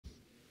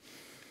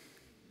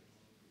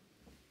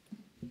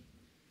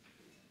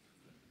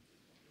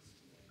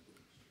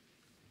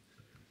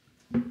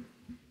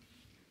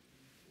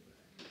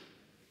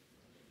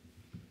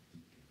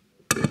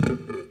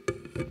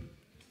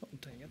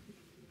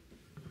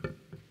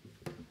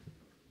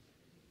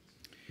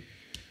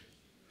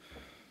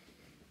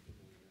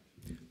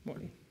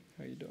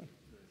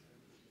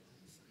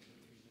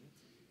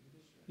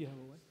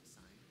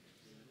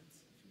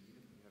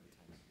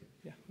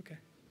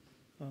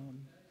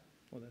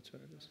that's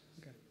what it is.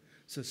 Okay.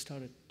 So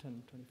start at 10:25,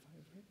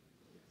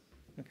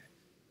 right? Okay.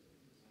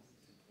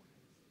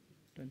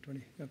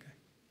 10:20. Okay.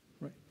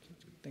 Right.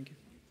 Sounds good. Thank you.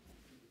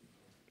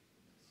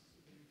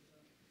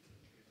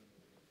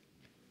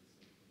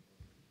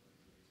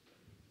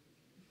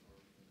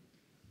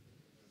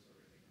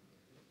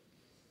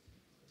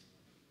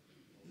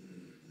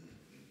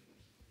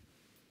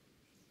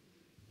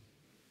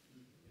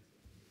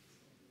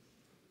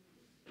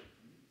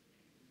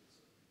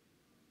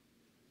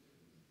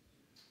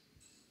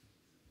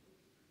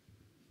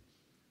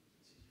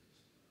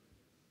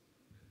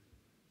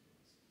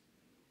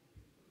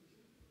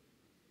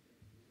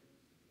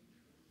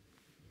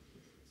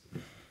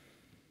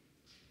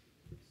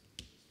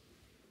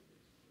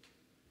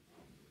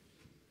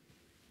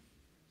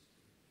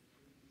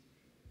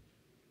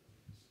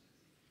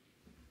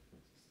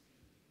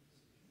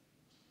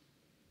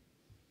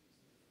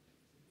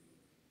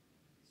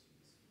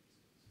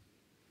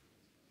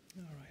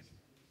 All right.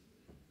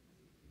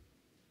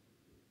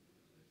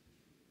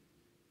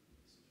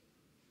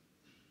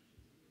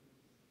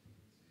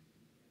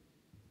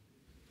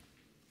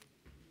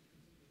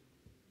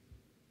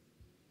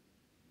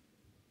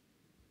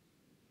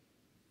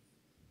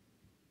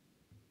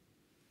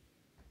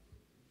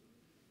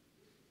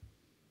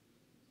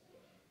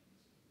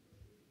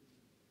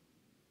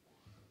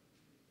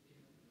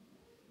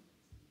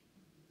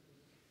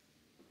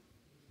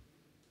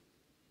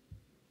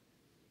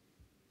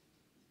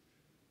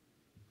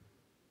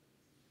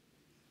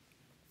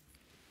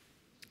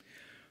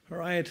 All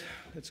right,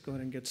 let's go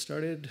ahead and get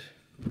started.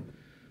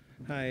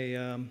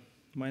 Hi,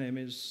 my name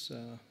is,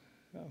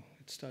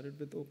 it started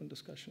with open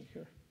discussion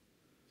here.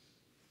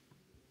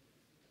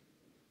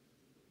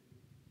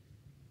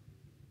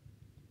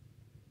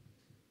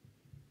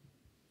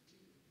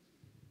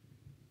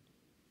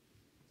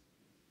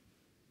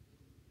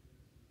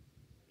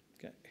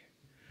 Okay.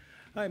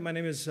 Hi, my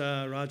name is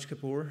Raj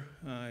Kapoor.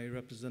 I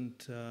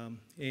represent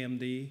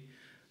AMD.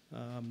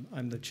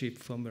 I'm the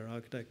chief firmware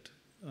architect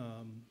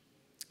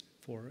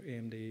for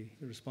AMD,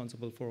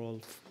 responsible for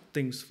all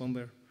things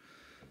firmware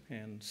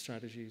and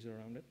strategies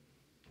around it.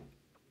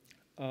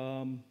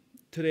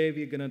 Today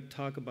we're going to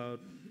talk about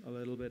a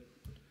little bit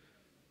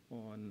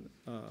on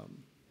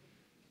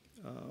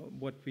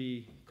what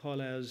we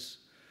call as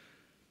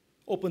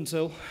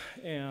OpenCell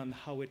and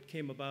how it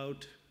came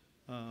about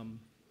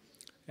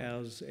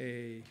as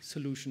a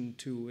solution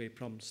to a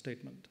problem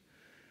statement.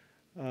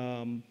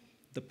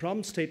 The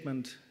problem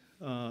statement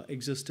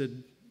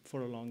existed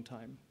for a long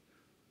time.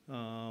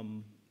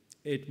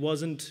 It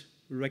wasn't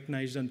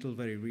recognized until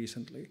very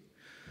recently.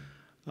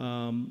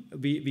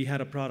 We had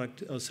a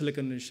product, a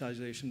silicon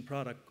initialization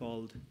product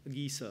called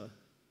AGISA,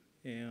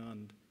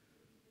 and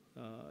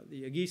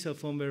the AGISA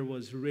firmware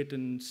was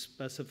written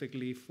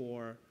specifically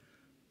for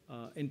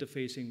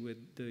interfacing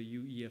with the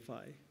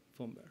UEFI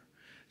firmware.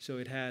 So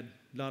it had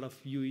a lot of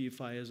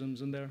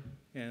UEFI-isms in there,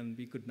 and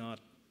we could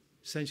not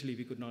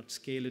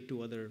scale it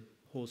to other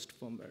host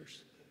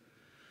firmwares.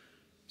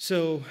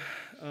 So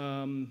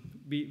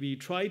we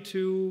tried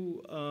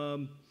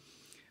to,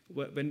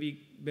 when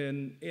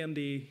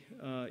AMD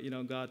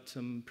got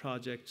some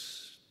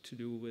projects to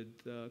do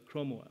with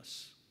Chrome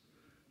OS,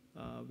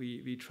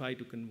 we tried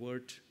to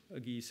convert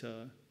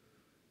AGISA,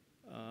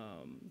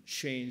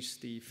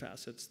 change the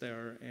facets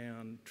there,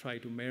 and try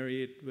to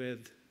marry it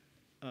with,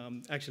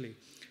 actually,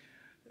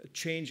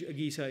 change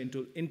AGISA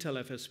into Intel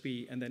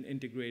FSP and then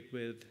integrate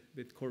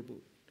with Core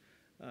Boot.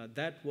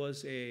 That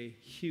was a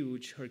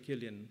huge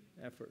Herculean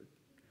effort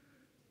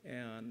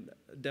and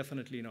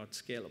definitely not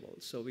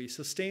scalable. So we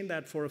sustained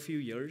that for a few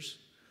years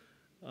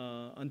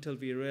until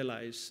we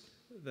realized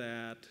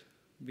that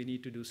we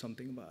need to do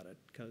something about it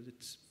because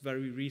it's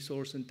very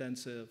resource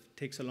intensive,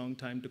 takes a long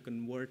time to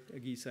convert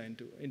AGISA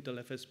into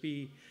Intel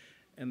FSP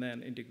and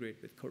then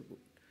integrate with Core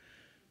Boot.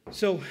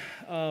 So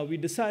we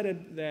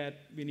decided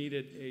that we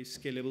needed a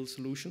scalable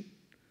solution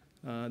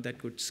that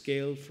could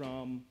scale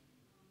from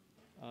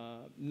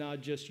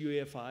not just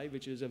UEFI,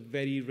 which is a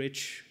very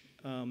rich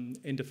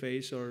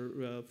interface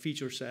or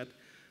feature set,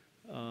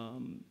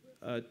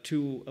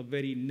 to a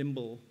very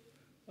nimble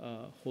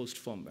host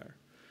firmware.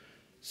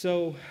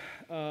 So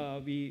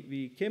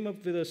we came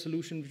up with a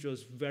solution which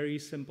was very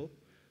simple.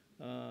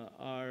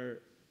 Our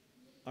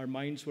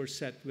minds were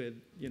set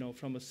with,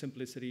 from a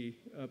simplicity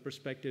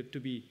perspective, to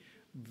be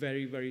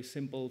very, very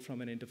simple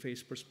from an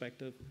interface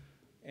perspective,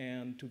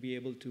 and to be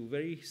able to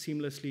very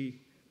seamlessly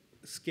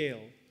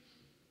scale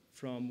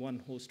from one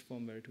host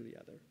firmware to the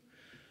other.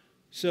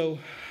 So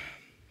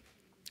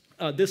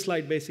this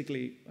slide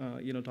basically,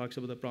 talks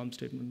about the problem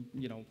statement.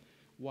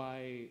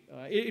 Why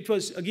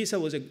AGISA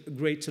was a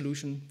great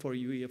solution for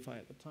UEFI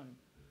at the time,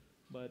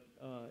 but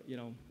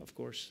of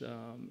course,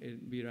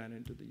 we ran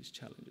into these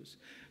challenges.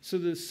 So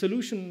the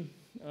solution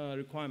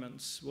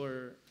requirements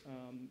were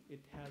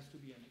it has to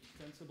be an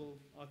extensible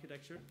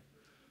architecture.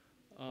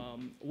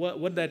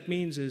 What that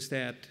means is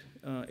that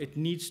it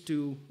needs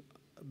to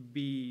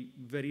be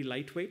very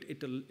lightweight.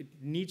 It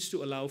needs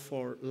to allow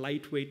for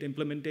lightweight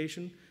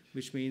implementation,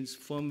 which means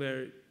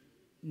firmware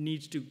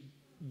needs to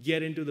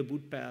get into the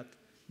boot path,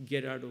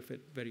 get out of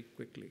it very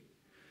quickly.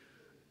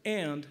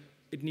 And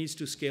it needs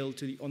to scale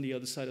to on the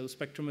other side of the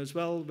spectrum as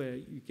well, where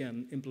you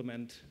can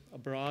implement a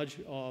barrage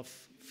of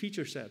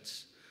feature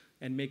sets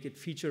and make it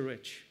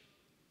feature-rich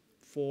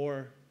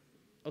for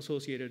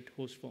associated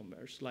host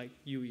firmwares like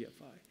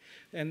UEFI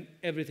and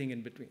everything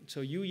in between.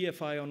 So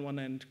UEFI on one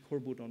end, core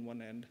boot on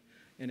one end,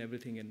 and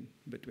everything in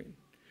between.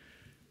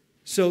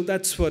 So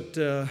that's what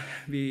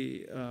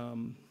we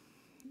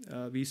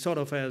sort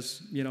of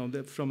as,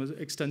 from an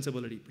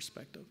extensibility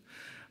perspective.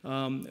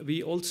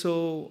 We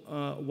also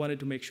wanted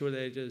to make sure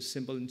that it is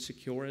simple and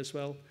secure as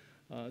well.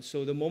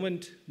 So the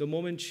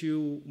moment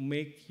you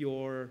make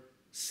your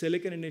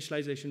silicon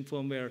initialization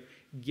firmware,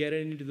 get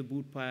it into the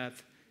boot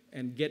path,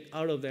 and get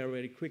out of there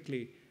very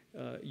quickly,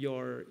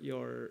 your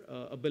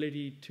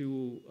ability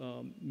to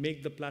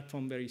make the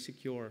platform very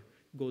secure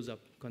goes up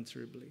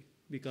considerably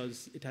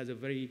because it has a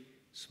very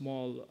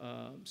small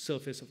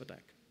surface of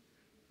attack,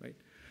 right?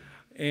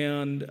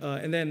 And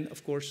then,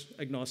 of course,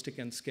 agnostic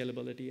and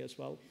scalability as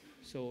well.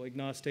 So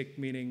agnostic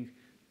meaning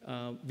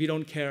we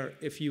don't care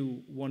if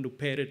you want to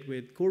pair it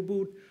with core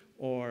boot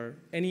or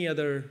any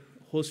other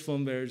host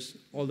firmwares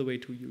all the way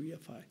to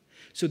UEFI.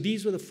 So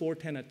these were the 4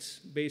 tenets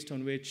based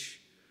on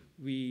which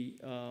we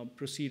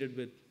proceeded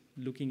with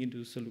looking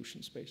into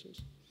solution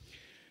spaces.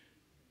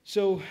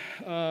 So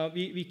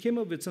we came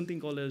up with something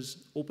called as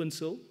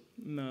OpenSIL.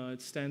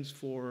 It stands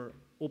for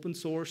Open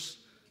Source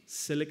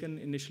Silicon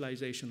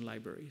Initialization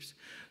Libraries.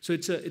 So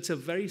it's a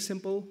very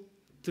simple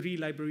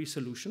 3-library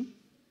solution.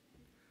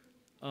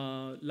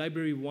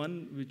 Library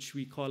 1, which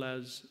we call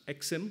as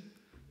XSIM,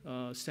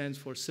 stands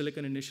for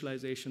Silicon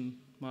Initialization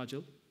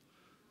Module.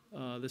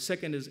 The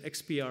second is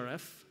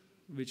XPRF,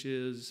 which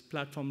is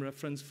Platform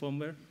Reference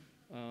Firmware,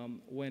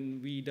 when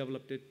we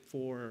developed it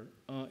for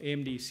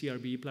AMD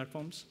CRB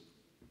platforms.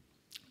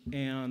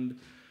 And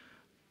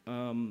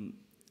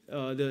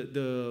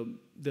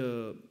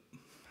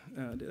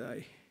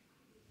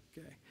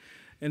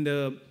And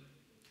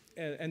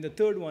the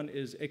third one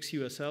is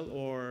XUSL,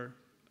 or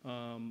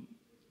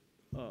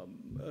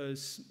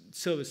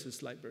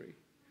services library.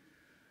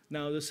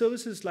 Now, the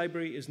services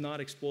library is not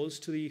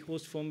exposed to the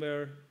host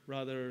firmware.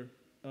 Rather,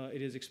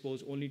 it is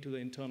exposed only to the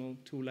internal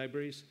 2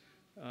 libraries,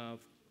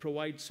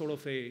 provides sort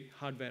of a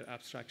hardware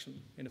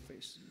abstraction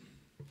interface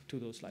to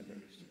those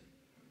libraries.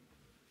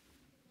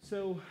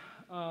 So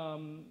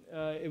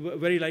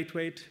very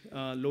lightweight,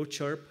 low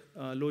chirp.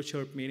 Low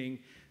chirp meaning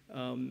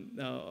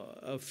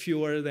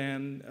fewer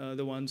than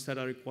the ones that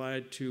are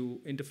required to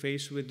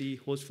interface with the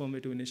host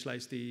firmware to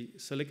initialize the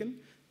silicon.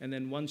 And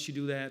then once you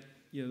do that,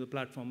 the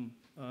platform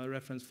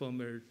reference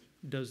firmware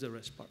does the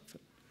rest part of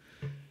it.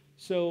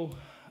 So,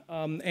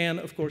 and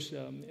of course,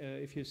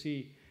 if you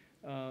see,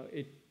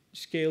 it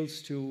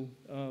scales to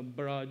a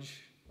barrage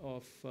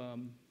of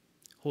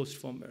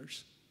host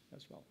firmwares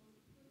as well.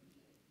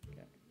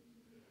 Okay.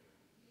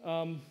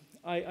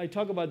 I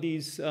talk about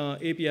these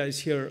APIs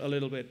here a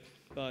little bit,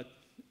 but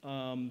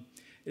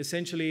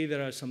essentially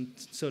there are some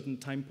certain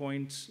time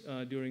points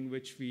during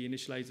which we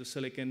initialize the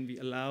silicon. We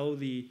allow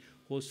the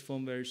host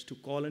firmwares to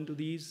call into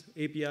these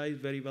APIs,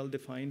 very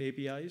well-defined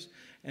APIs,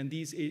 and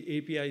these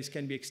APIs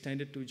can be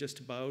extended to just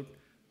about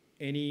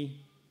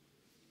any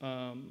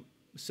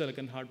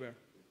silicon hardware,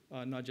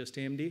 not just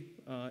AMD.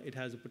 It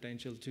has the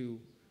potential to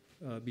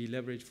be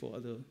leveraged for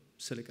other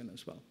silicon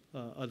as well,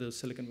 other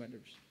silicon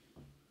vendors.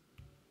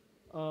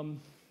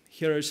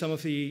 Here are some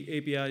of the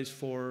APIs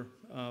for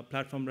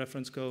platform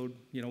reference code.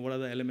 What are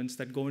the elements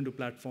that go into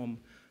platform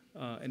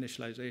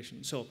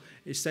initialization? So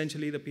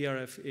essentially, the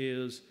PRF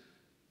is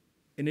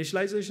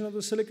initialization of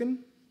the silicon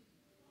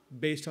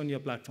based on your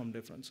platform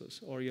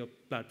differences or your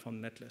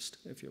platform netlist,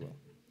 if you will.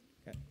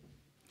 Okay.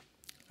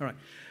 All right.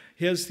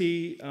 Here's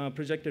the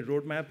projected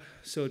roadmap.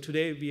 So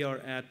today we are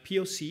at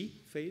POC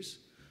phase.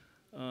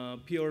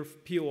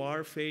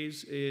 POR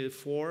phase is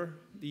for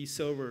the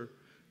server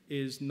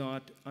is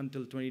not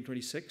until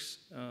 2026.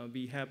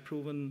 We have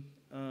proven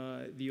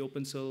the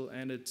OpenSIL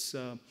and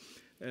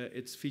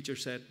its feature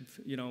set,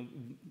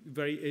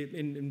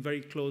 in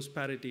very close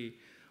parity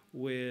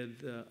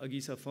with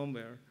Agisa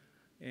firmware,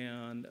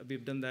 and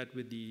we've done that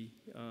with the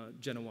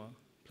Genoa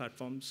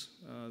platforms,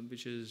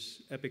 which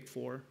is EPYC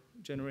 4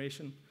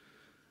 generation.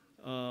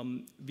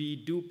 We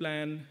do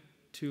plan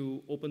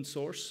to open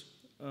source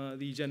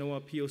the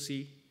Genoa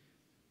POC,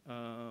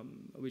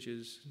 which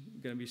is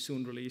going to be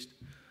soon released.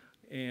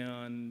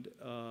 And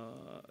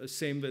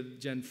same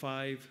with Gen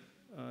 5,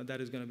 that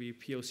is going to be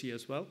POC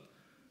as well.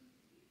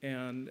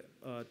 And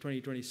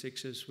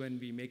 2026 is when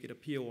we make it a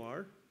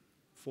POR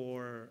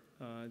for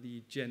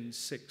the Gen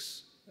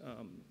 6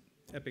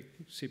 EPYC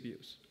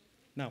CPUs.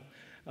 Now,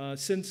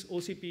 since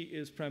OCP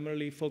is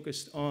primarily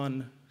focused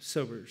on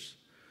servers,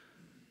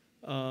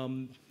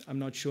 I'm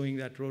not showing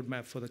that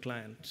roadmap for the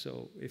client.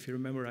 So if you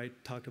remember, I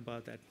talked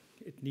about that.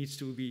 It needs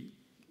to be,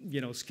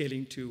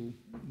 scaling to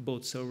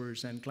both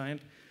servers and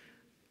client.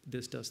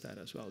 This does that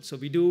as well. So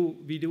we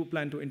do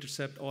plan to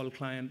intercept all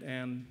client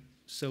and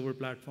server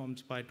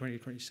platforms by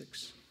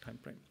 2026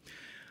 timeframe.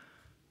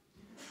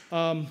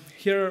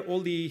 Here are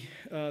all the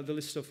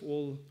list of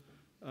all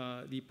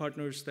the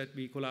partners that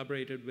we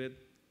collaborated with,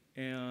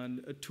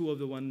 and two of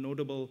the one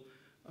notable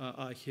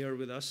are here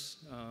with us,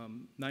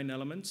 9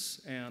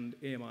 Elements and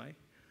AMI.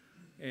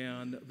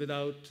 And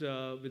without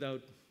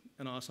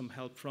an awesome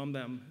help from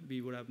them,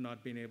 we would have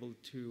not been able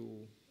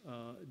to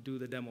do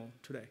the demo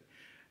today.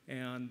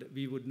 And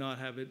we would not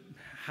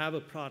have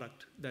a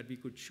product that we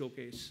could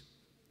showcase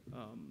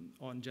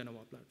on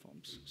Genoa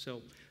platforms.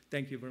 So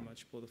thank you very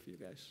much, both of you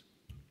guys.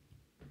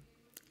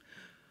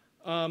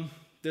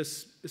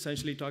 This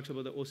essentially talks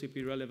about the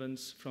OCP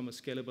relevance from a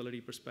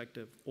scalability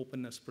perspective,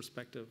 openness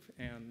perspective,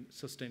 and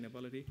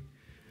sustainability.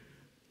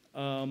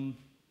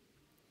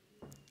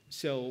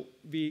 So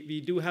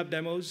we do have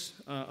demos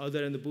out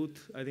there in the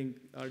booth. I think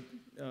our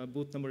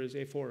booth number is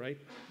A4, right?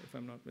 If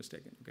I'm not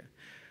mistaken, okay.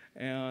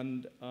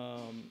 And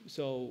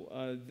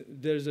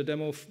there's a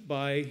demo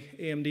by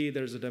AMD,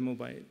 there's a demo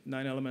by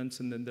 9 Elements,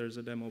 and then there's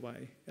a demo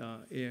by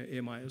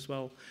AMI as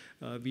well.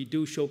 We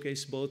do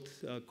showcase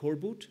both core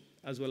boot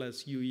as well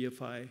as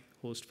UEFI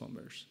host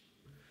firmwares.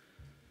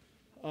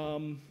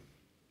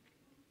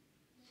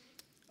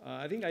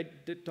 I think I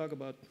did talk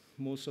about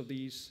most of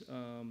these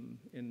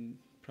in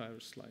prior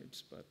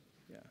slides, but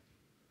yeah.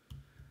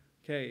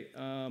 Okay,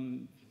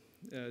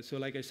 so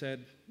like I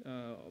said,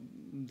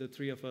 the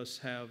three of us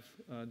have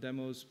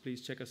demos.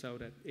 Please check us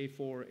out at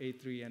A4,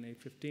 A3, and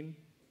A15.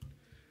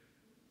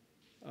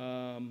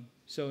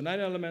 So 9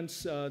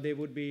 Elements, they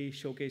would be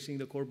showcasing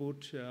the core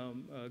boot,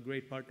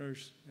 great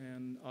partners,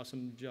 and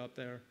awesome job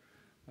there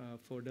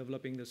for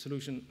developing the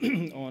solution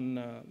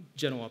on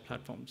Genoa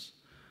platforms.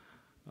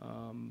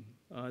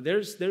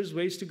 There's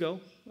ways to go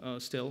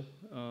still.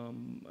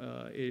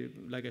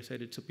 Like I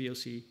said, it's a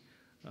POC,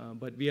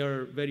 but we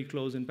are very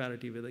close in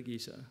parity with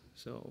Agisa,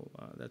 so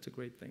that's a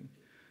great thing.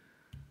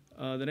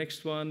 The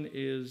next one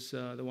is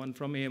the one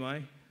from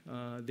AMI.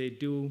 They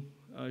do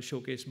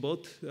showcase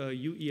both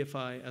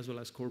UEFI as well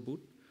as core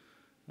boot,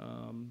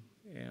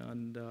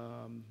 and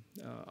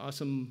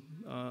awesome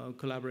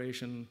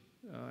collaboration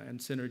and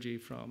synergy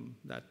from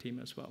that team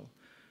as well.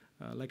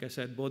 Like I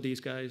said, both these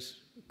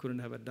guys couldn't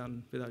have it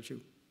done without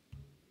you.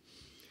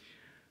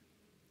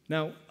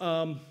 Now,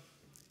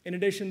 in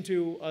addition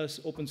to us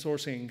open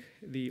sourcing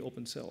the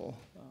OpenCell,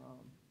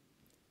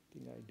 I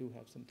think I do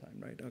have some time,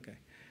 right? Okay.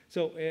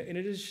 So in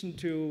addition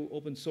to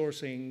open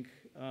sourcing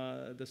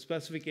the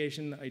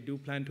specification, I do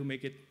plan to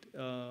make it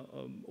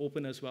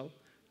open as well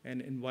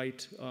and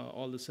invite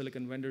all the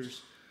silicon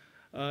vendors.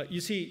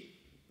 You see,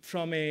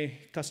 from a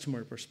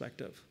customer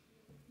perspective,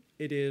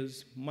 it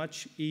is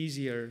much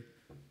easier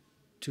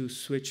to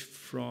switch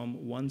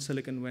from one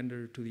silicon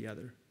vendor to the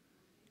other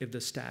if the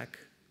stack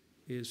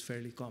is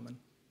fairly common,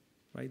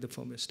 right? The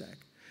firmware stack.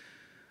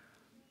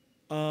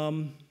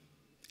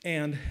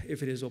 And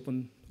if it is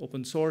open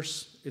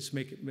source,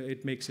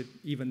 it makes it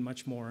even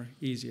much more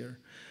easier.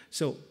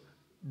 So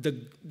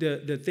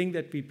the thing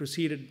that we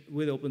proceeded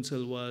with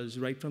OpenCell was,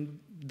 right from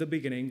the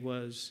beginning,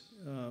 was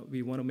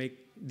we want to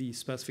make the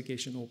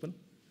specification open.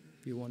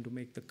 We want to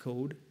make the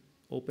code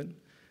open.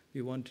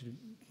 We want to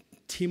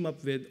team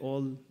up with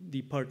all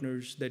the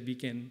partners that we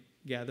can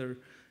gather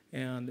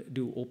and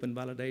do open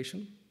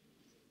validation,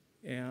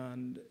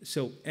 and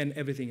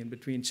everything in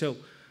between. So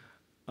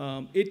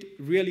it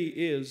really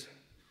is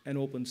an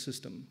open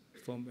system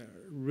firmware,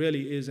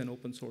 really is an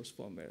open source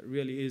firmware,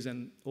 really is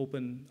an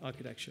open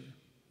architecture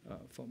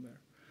firmware.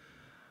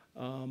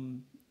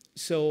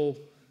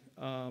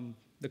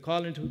 The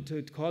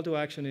call to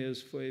action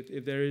is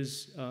if there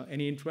is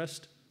any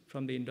interest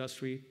from the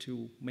industry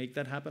to make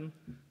that happen,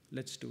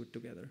 let's do it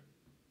together.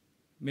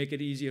 Make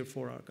it easier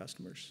for our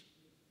customers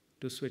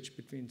to switch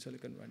between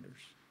silicon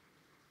vendors.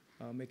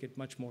 Make it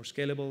much more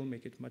scalable,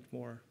 make it much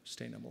more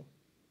sustainable.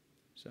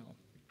 So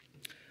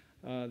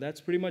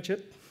that's pretty much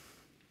it.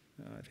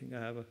 I think I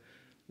have a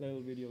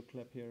little video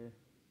clip here.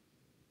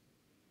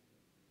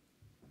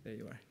 There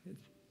you are.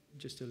 It's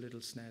just a little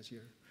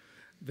snazzier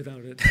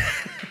without it.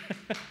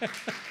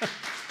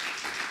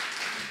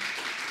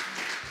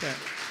 Okay.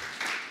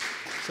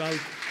 So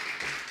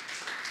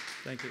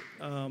thank you.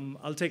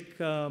 I'll take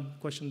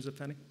questions, if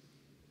any.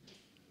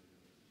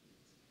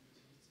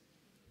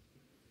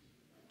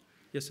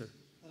 Yes, sir.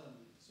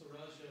 So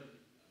Raj,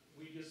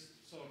 we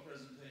just saw a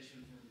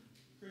presentation from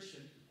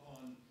Christian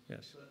on,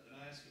 yes.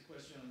 And I asked a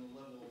question on the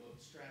level of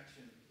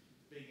abstraction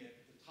being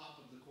at the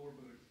top of the core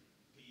boot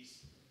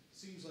piece.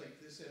 Seems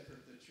like this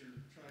effort that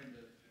you're trying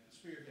to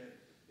spearhead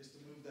is to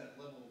move that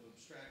level of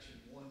abstraction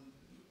one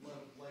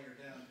layer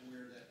down to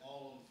where that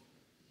all of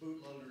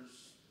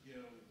bootloaders,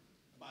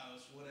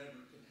 BIOS, whatever,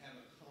 can have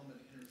a common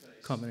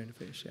interface. Common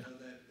interface, yeah.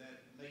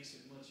 That makes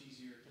it much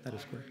easier to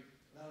migrate,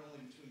 not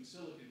only between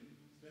silicon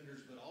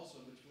vendors, but also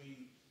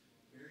between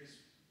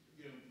various,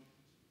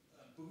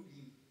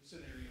 booting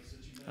scenarios that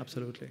you mentioned.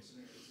 Absolutely. Is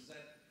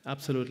that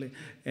absolutely.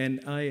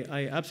 And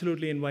I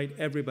absolutely invite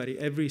everybody,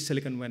 every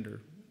silicon vendor,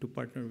 to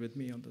partner with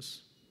me on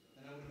this.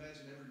 And I would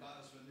imagine every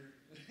BIOS vendor.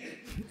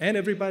 And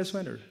every BIOS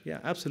vendor, yeah,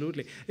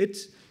 absolutely.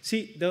 It's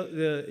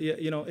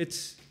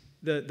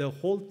the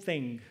whole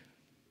thing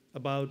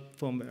about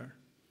firmware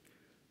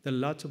There are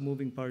lots of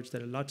moving parts.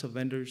 There are lots of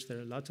vendors. There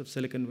are lots of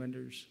silicon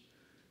vendors.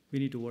 We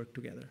need to work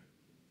together.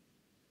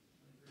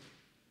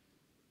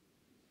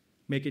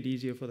 Make it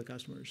easier for the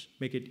customers.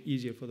 Make it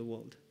easier for the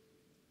world.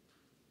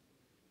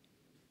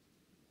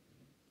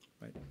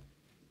 Right.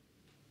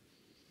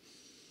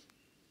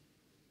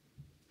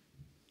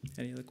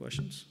 Any other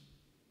questions?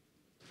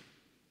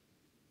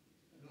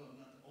 I know I'm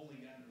not the only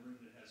guy in the room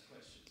that has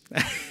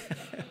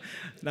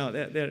questions. No,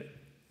 they're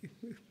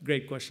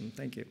great question.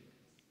 Thank you.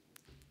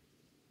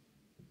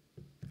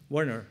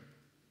 Werner,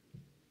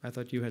 I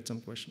thought you had some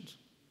questions.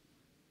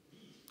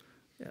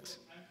 Yes.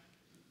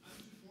 I'm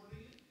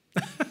supporting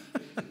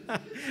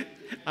it.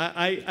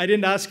 I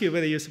didn't ask you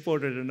whether you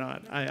support it or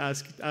not. I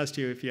asked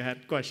you if you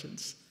had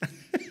questions. The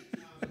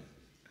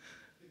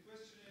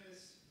question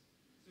is,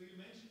 so you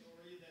mentioned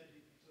already that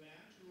you plan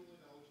to roll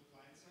it out to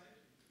client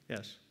side.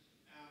 Yes.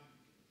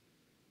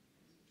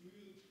 Do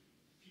you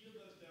feel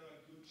that there are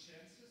good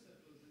chances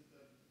that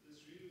this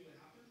really will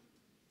happen?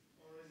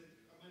 Or is it,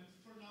 I mean,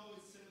 for now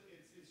it's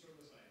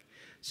server side?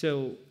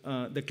 So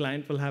the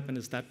client will happen.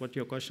 Is that what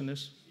your question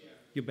is? Yeah.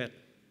 You bet.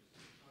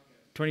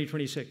 Okay.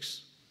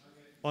 2026.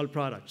 Okay. All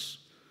products.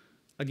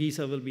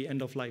 Agisa will be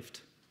end of life.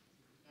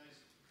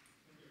 Nice.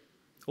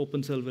 Thank you.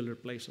 OpenCell will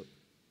replace it.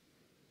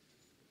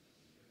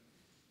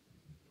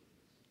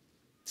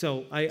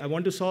 So I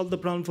want to solve the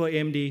problem for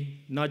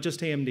AMD, not just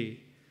AMD,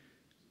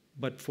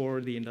 but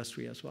for the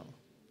industry as well.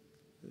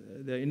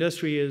 The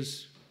industry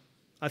is,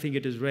 I think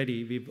it is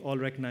ready. We've all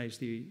recognized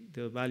the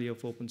value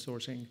of open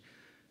sourcing.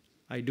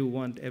 I do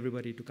want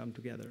everybody to come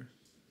together.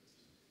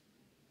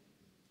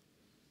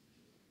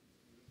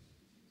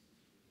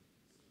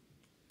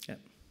 Yeah.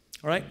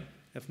 All right.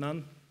 If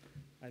none,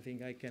 I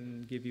think I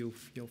can give you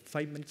your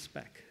 5 minutes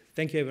back.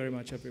 Thank you very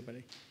much,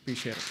 everybody.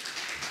 Appreciate it.